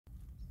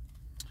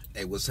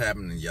Hey, what's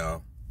happening,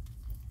 y'all?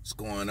 What's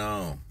going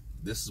on?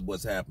 This is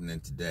what's happening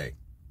today.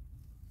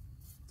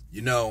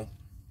 You know,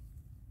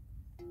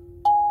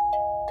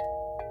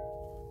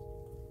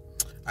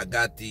 I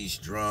got these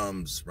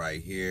drums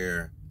right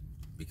here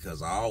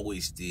because I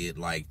always did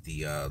like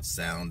the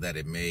sound that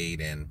it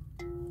made, and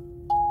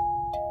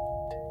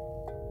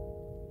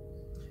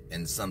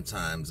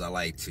sometimes I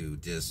like to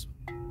just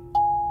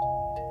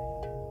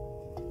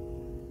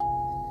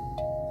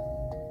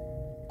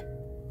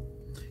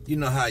you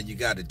know how you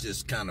got to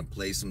just kind of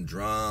play some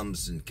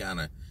drums and kind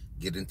of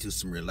get into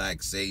some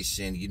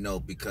relaxation, you know,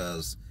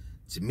 because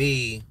to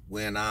me,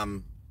 when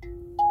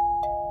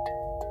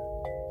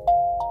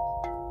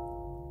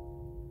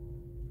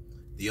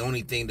the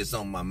only thing that's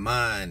on my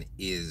mind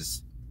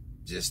is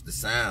just the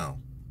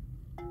sound.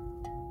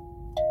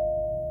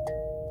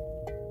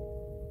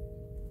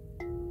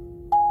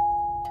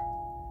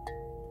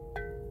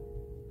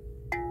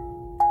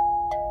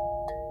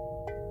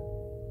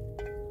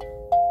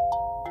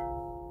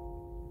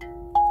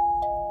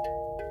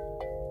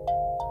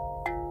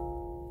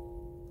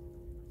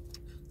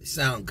 They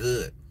sound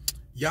good.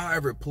 Y'all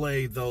ever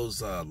play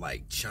those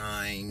like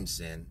chimes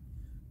and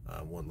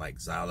one like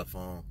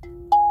xylophone?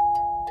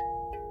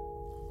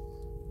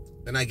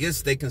 And I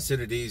guess they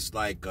consider these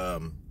like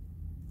a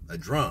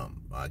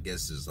drum. I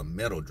guess it's a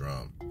metal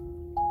drum.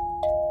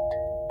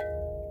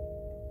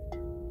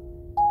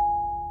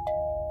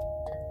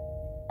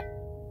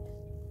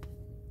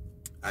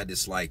 I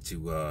just like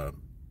to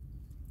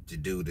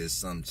do this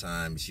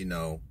sometimes, you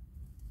know,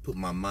 put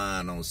my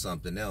mind on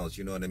something else,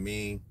 you know what I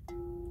mean?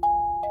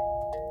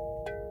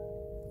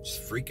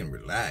 Just freaking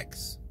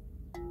relax.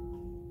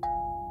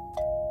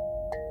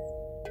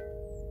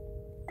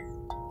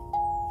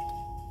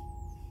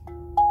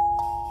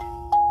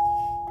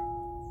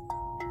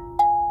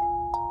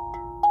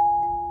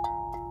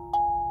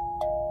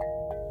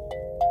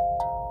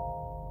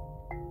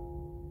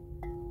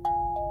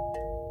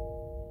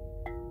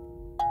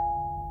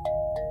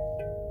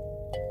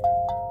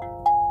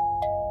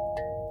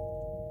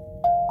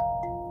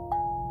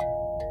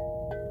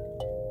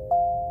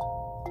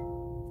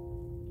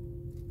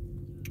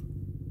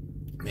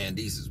 Man,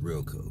 these is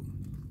real cool.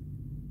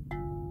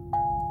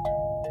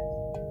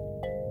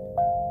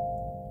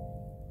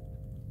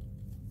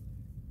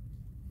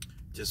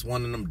 Just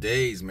one of them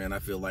days, man, I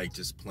feel like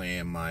just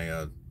playing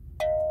my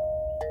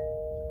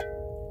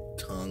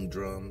tongue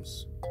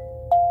drums.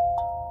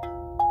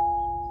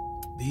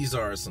 These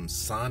are some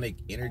Sonic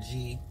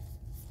Energy.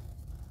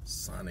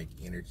 Sonic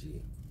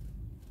Energy.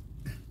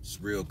 It's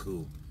real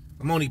cool.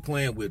 I'm only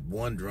playing with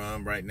one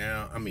drum right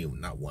now. I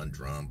mean, not one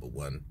drum, but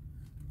one,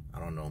 I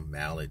don't know,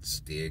 mallet,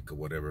 stick, or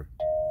whatever.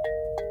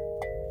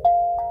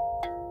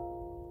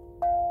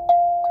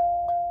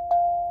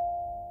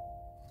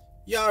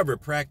 Y'all ever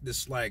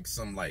practice like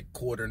some like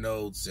quarter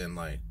notes and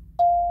like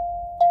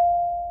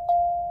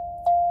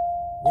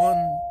 1,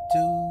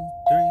 2,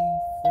 3,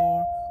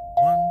 4,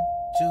 1,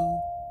 2,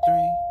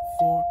 3,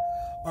 4,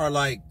 or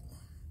like,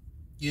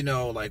 you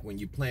know, like when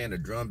you're playing a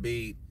drum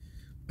beat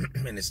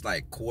and it's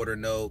like quarter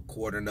note,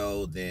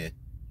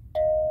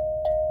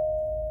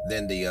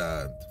 then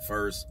the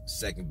first,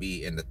 second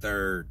beat, and the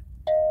third,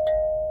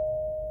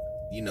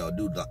 you know,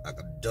 do like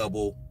a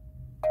double.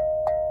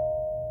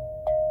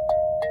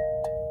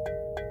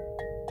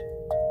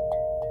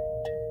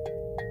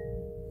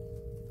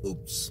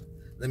 Oops.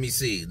 Let me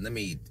see. Let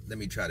me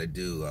try to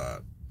do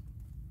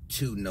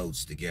two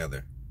notes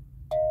together.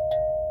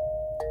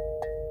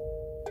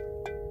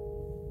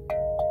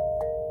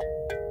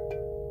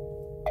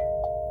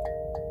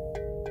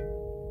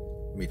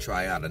 Let me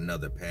try out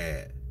another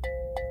pad.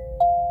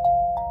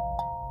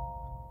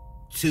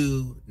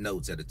 Two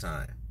notes at a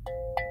time.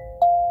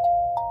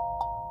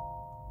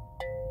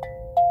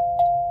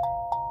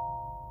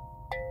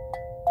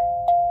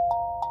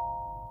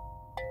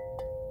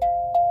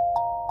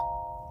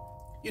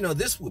 You know,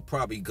 this would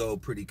probably go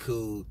pretty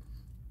cool,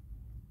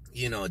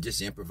 you know,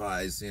 just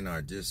improvising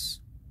or just,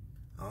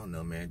 I don't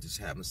know, man, just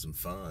having some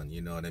fun,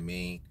 you know what I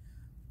mean?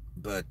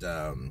 But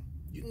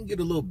you can get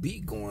a little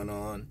beat going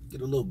on,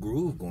 get a little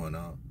groove going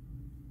on.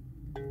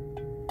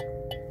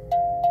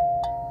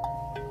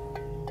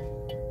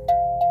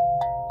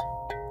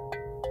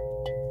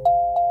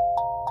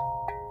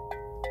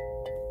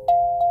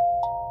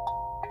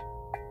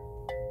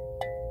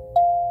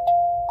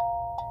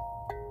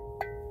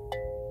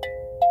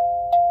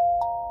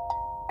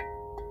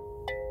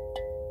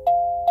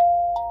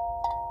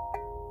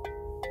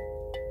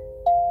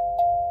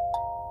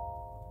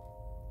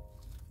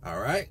 All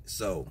right,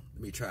 so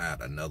let me try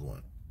out another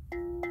one.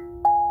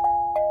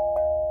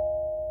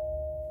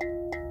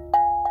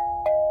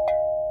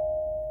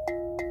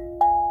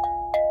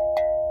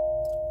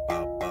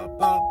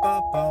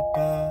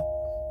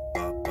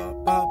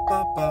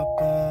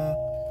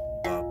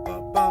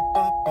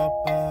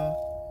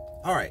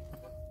 All right,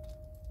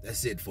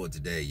 that's it for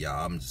today,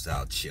 y'all. I'm just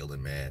out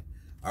chilling, man.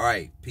 All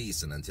right,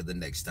 peace, and until the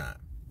next time.